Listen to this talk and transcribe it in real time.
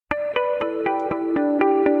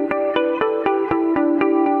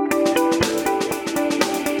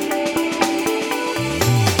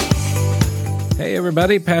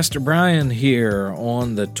everybody, Pastor Brian here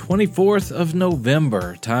on the 24th of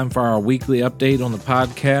November. Time for our weekly update on the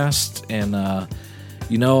podcast. And,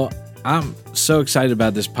 I'm so excited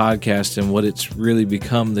about this podcast and what it's really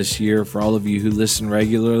become this year for all of you who listen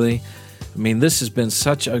regularly. I mean, this has been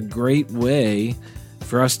such a great way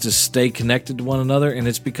for us to stay connected to one another, and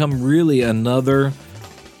it's become really another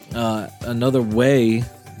way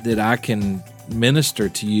that I can minister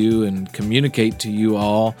to you and communicate to you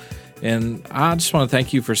all. And I just want to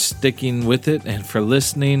thank you for sticking with it and for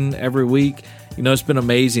listening every week. You know, it's been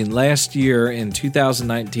amazing. Last year in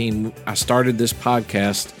 2019, I started this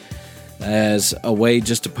podcast as a way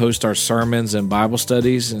just to post our sermons and Bible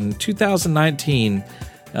studies. In 2019,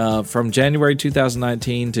 from January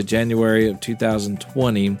 2019 to January of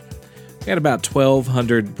 2020, we had about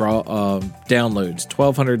 1,200 downloads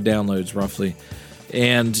roughly.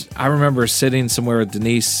 And I remember sitting somewhere with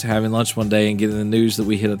Denise having lunch one day and getting the news that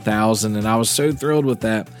we hit 1,000, and I was so thrilled with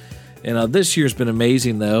that. And this year's been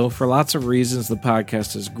amazing, though. For lots of reasons, the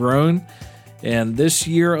podcast has grown. And this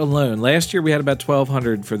year alone, last year we had about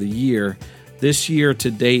 1,200 for the year. This year to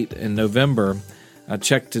date in November, I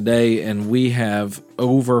checked today, and we have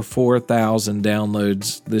over 4,000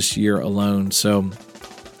 downloads this year alone. So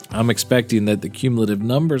I'm expecting that the cumulative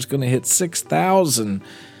number is going to hit 6,000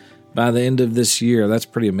 by the end of this year. That's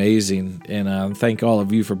pretty amazing. And thank all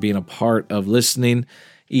of you for being a part of listening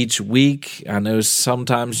each week. I know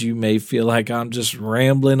sometimes you may feel like I'm just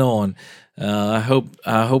rambling on. I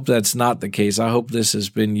hope that's not the case. I hope this has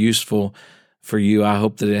been useful for you. I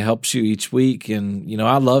hope that it helps you each week. And,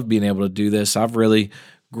 I love being able to do this. I've really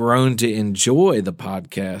grown to enjoy the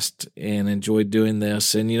podcast and enjoy doing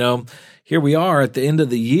this. And, here we are at the end of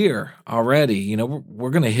the year already. We're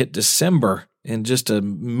going to hit December in just a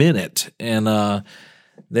minute, and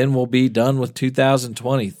then we'll be done with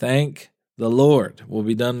 2020. Thank the Lord. We'll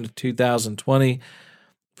be done with 2020.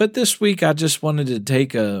 But this week, I just wanted to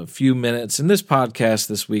take a few minutes, and this podcast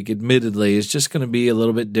this week, admittedly, is just going to be a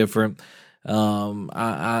little bit different.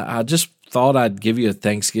 I just thought I'd give you a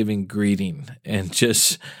Thanksgiving greeting and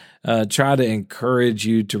just try to encourage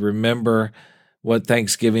you to remember what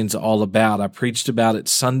Thanksgiving's all about. I preached about it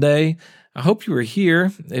Sunday. I hope you were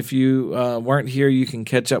here. If you weren't here, you can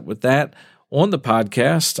catch up with that on the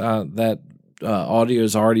podcast. That audio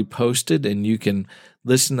is already posted, and you can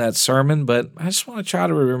listen to that sermon. But I just want to try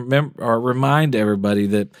to remind everybody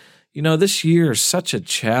that, this year is such a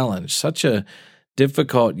challenge, such a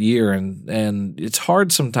difficult year, and it's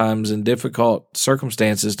hard sometimes in difficult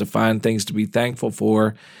circumstances to find things to be thankful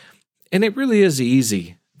for. And it really is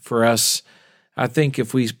easy for us, I think,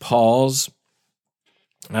 if we pause.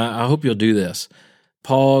 I hope you'll do this.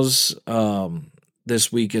 Pause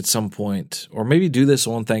this week at some point, or maybe do this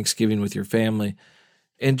on Thanksgiving with your family,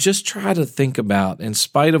 and just try to think about, in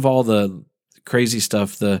spite of all the crazy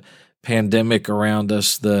stuff, the pandemic around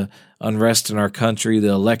us, the unrest in our country, the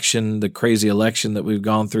election, the crazy election that we've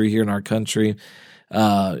gone through here in our country,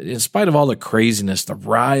 in spite of all the craziness, the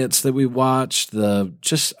riots that we watched,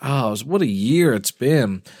 what a year it's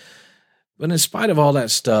been. But in spite of all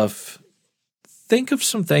that stuff, think of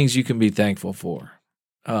some things you can be thankful for.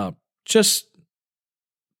 Just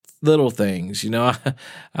little things.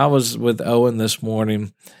 I was with Owen this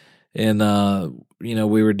morning, and,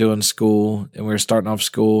 we were doing school, and we were starting off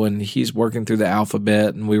school, and he's working through the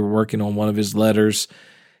alphabet, and we were working on one of his letters.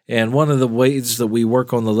 And one of the ways that we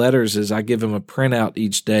work on the letters is I give him a printout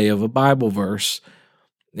each day of a Bible verse.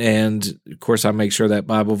 And, of course, I make sure that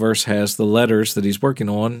Bible verse has the letters that he's working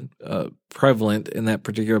on prevalent in that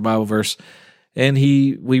particular Bible verse. And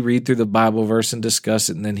we read through the Bible verse and discuss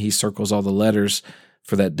it, and then he circles all the letters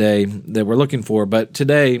for that day that we're looking for. But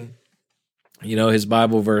today, his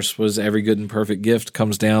Bible verse was, "Every good and perfect gift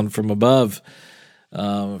comes down from above,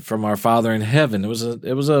 from our Father in heaven." It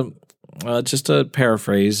was just a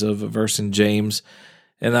paraphrase of a verse in James.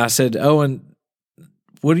 And I said, "Owen,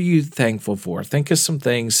 what are you thankful for? Think of some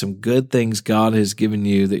things, some good things God has given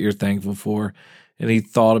you that you're thankful for." And he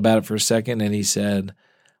thought about it for a second, and he said,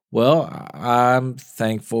 "Well, I'm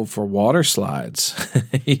thankful for water slides."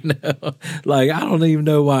 I don't even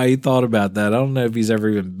know why he thought about that. I don't know if he's ever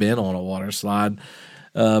even been on a water slide,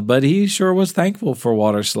 but he sure was thankful for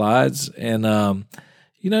water slides. And,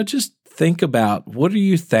 just think about, what are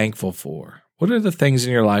you thankful for? What are the things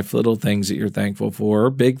in your life, little things that you're thankful for, or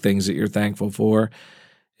big things that you're thankful for?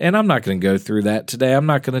 And I'm not going to go through that today. I'm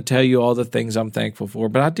not going to tell you all the things I'm thankful for,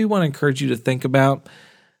 but I do want to encourage you to think about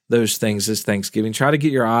those things this Thanksgiving. Try to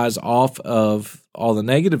get your eyes off of all the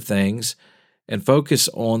negative things and focus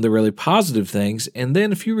on the really positive things. And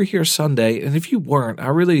then if you were here Sunday, and if you weren't, I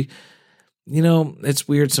really, it's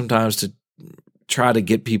weird sometimes to try to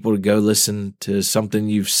get people to go listen to something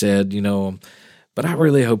you've said, but I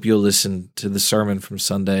really hope you'll listen to the sermon from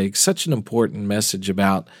Sunday. Such an important message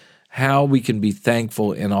about how we can be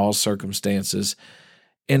thankful in all circumstances.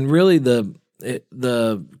 And really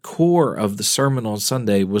the core of the sermon on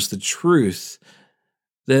Sunday was the truth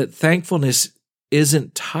that thankfulness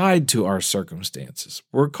isn't tied to our circumstances.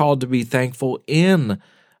 We're called to be thankful in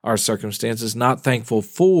our circumstances, not thankful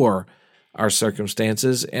for our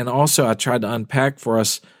circumstances. And also I tried to unpack for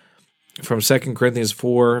us from 2 Corinthians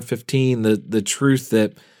 4:15 the truth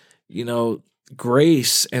that,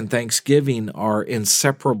 grace and thanksgiving are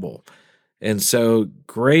inseparable. And so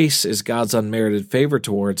grace is God's unmerited favor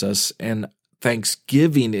towards us, and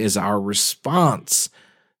thanksgiving is our response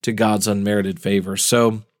to God's unmerited favor.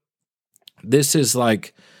 So this is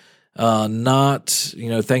like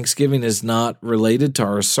Thanksgiving is not related to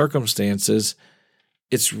our circumstances.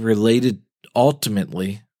 It's related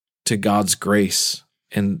ultimately to God's grace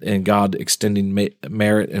and God extending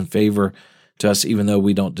merit and favor to us, even though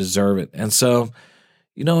we don't deserve it. And so,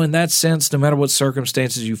 in that sense, no matter what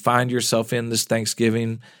circumstances you find yourself in this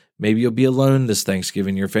Thanksgiving, maybe you'll be alone this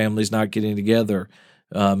Thanksgiving. Your family's not getting together.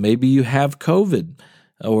 Maybe you have COVID,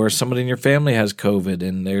 or somebody in your family has COVID,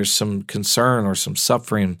 and there's some concern or some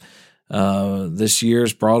suffering. This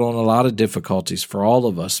year's brought on a lot of difficulties for all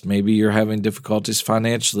of us. Maybe you're having difficulties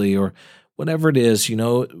financially, or whatever it is,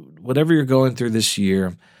 whatever you're going through this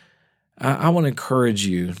year. I want to encourage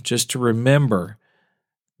you just to remember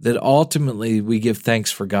that ultimately we give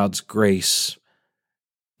thanks for God's grace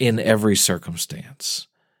in every circumstance,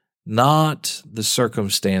 not the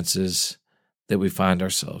circumstances that we find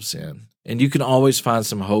ourselves in. And you can always find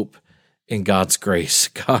some hope in God's grace.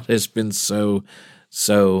 God has been so,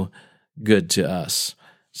 so good to us.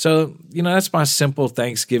 So, that's my simple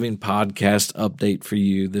Thanksgiving podcast update for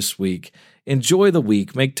you this week. Enjoy the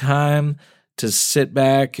week. Make time to sit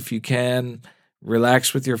back if you can,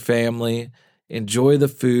 relax with your family, enjoy the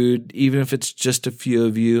food, even if it's just a few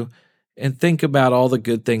of you, and think about all the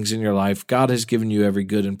good things in your life. God has given you every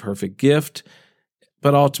good and perfect gift,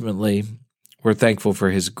 but ultimately, we're thankful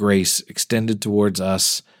for His grace extended towards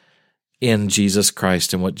us in Jesus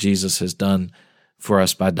Christ and what Jesus has done for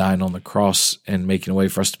us by dying on the cross and making a way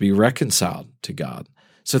for us to be reconciled to God.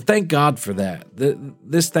 So thank God for that.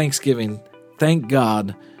 This Thanksgiving, thank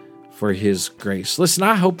God for His grace. Listen,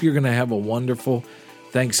 I hope you're going to have a wonderful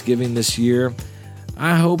Thanksgiving this year.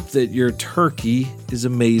 I hope that your turkey is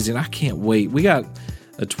amazing. I can't wait. We got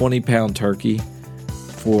a 20-pound turkey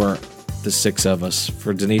for the 6 of us,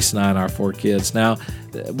 for Denise and I and our 4 kids. Now,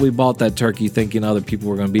 we bought that turkey thinking other people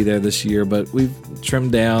were going to be there this year, but we've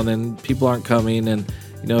trimmed down and people aren't coming, and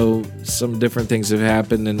some different things have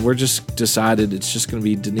happened, and we're just decided it's just going to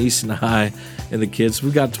be Denise and I and the kids.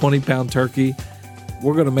 We've got a 20-pound turkey.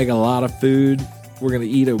 We're going to make a lot of food. We're going to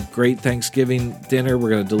eat a great Thanksgiving dinner. We're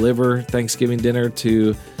going to deliver Thanksgiving dinner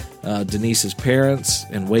to Denise's parents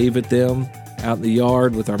and wave at them out in the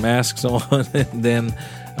yard with our masks on. And then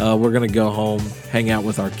we're going to go home, hang out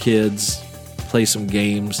with our kids, play some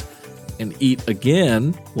games, and eat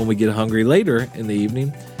again when we get hungry later in the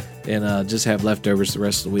evening, and just have leftovers the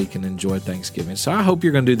rest of the week and enjoy Thanksgiving. So I hope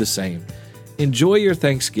you're going to do the same. Enjoy your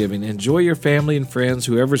Thanksgiving. Enjoy your family and friends,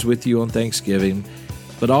 whoever's with you on Thanksgiving.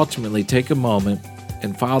 But ultimately, take a moment,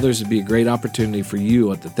 and fathers, it'd be a great opportunity for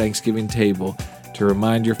you at the Thanksgiving table to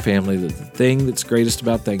remind your family that the thing that's greatest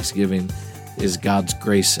about Thanksgiving is God's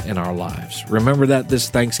grace in our lives. Remember that this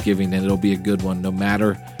Thanksgiving, and it'll be a good one no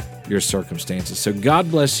matter your circumstances. So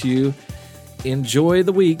God bless you. Enjoy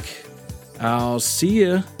the week. I'll see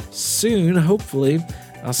you soon, hopefully.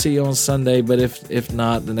 I'll see you on Sunday, but if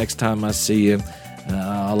not, the next time I see you,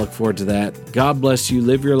 I'll look forward to that. God bless you.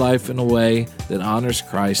 Live your life in a way that honors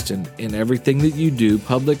Christ, and in everything that you do,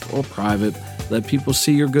 public or private, let people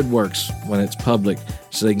see your good works when it's public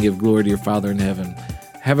so they can give glory to your Father in heaven.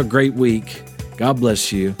 Have a great week. God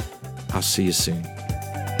bless you. I'll see you soon.